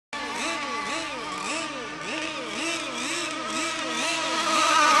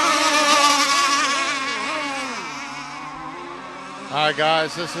Alright guys,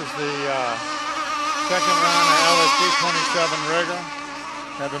 this is the second round of LSD 27 rigger.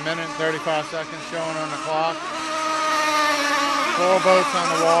 Have a minute and 35 seconds showing on the clock. 4 boats on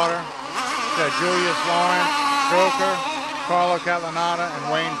the water. Got Julius Lawrence, Stroker, Carlo Catalanata,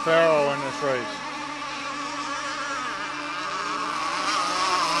 and Wayne Farrell in this race.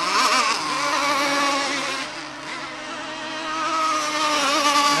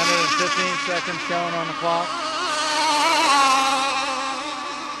 Minute and 15 seconds showing on the clock.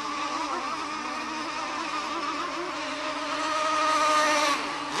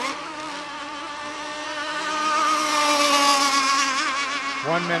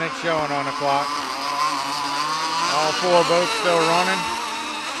 One minute showing on the clock. All 4 boats still running.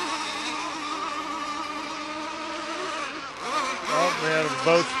 Oh, we had a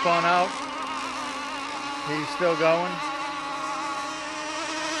boat spun out. He's still going.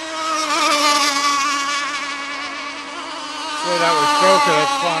 So that was Stroker that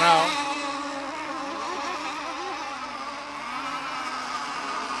spun out.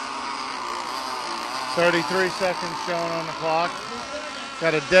 .33 seconds showing on the clock.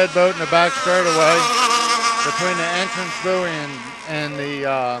 Got a dead boat in the back straightaway between the entrance buoy and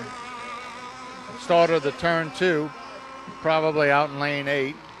the start of the turn 2, probably out in lane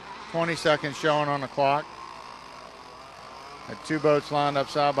 8. 20 seconds showing on the clock. Got 2 boats lined up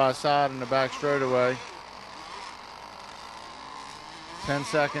side by side in the back straightaway. 10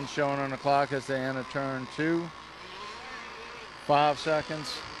 seconds showing on the clock as they enter turn 2. 5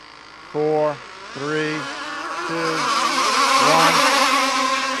 seconds. 4, 3, 2, 1.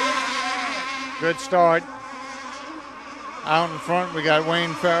 Good start. Out in front, we got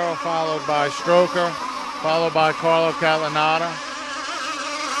Wayne Farrell, followed by Stroker, followed by Carlo Catalanata.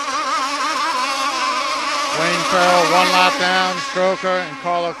 Wayne Farrell 1 lap down, Stroker and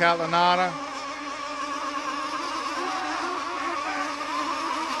Carlo Catalanata.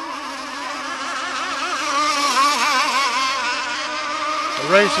 The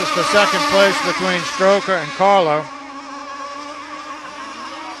race is for second place between Stroker and Carlo.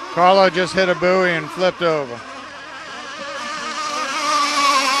 Carlo just hit a buoy and flipped over.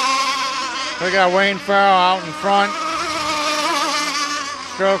 We got Wayne Farrell out in front.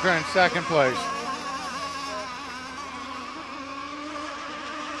 Stroker in second place.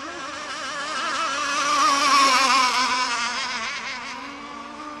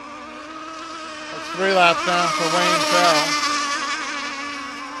 That's 3 laps down for Wayne Farrell.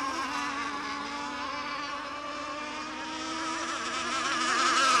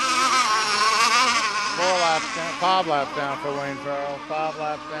 5 laps down for Wayne Farrell, 5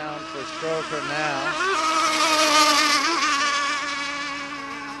 laps down for Stroker now.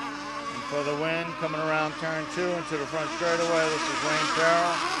 And for the win, coming around turn 2 into the front straightaway, this is Wayne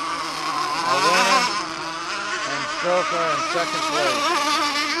Farrell, a winner, and Stroker in second place.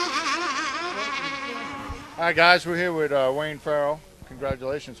 All right, guys, we're here with Wayne Farrell.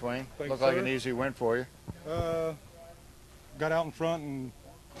 Congratulations, Wayne. Looked like an easy win for you. Got out in front and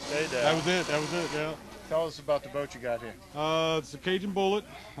stayed there. That was it, yeah. Tell us about the boat you got here. It's a Cajun Bullet.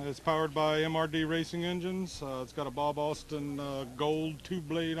 It's powered by MRD racing engines. It's got a Bob Austin gold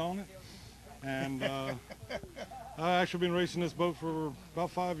 2-blade on it. And I've actually been racing this boat for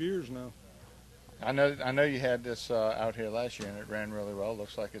about 5 years now. I know you had this out here last year and it ran really well.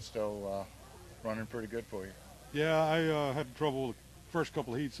 Looks like it's still running pretty good for you. Yeah, I had trouble with the first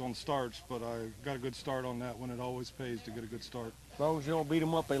couple of heats on starts, but I got a good start on that one. It always pays to get a good start. As long as you don't beat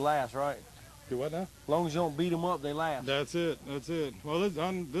them up, they last, right? Do what now? As long as you don't beat them up, they last. That's it. Well,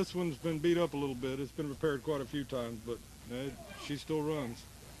 this one's been beat up a little bit. It's been repaired quite a few times, but she still runs.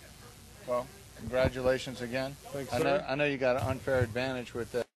 Well, congratulations again. Thanks, sir. I know you got an unfair advantage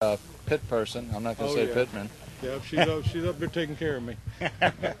with the pit person. I'm not going to say pitman. Yeah, she's up there taking care of me. All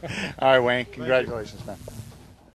right, Wayne. Congratulations, man.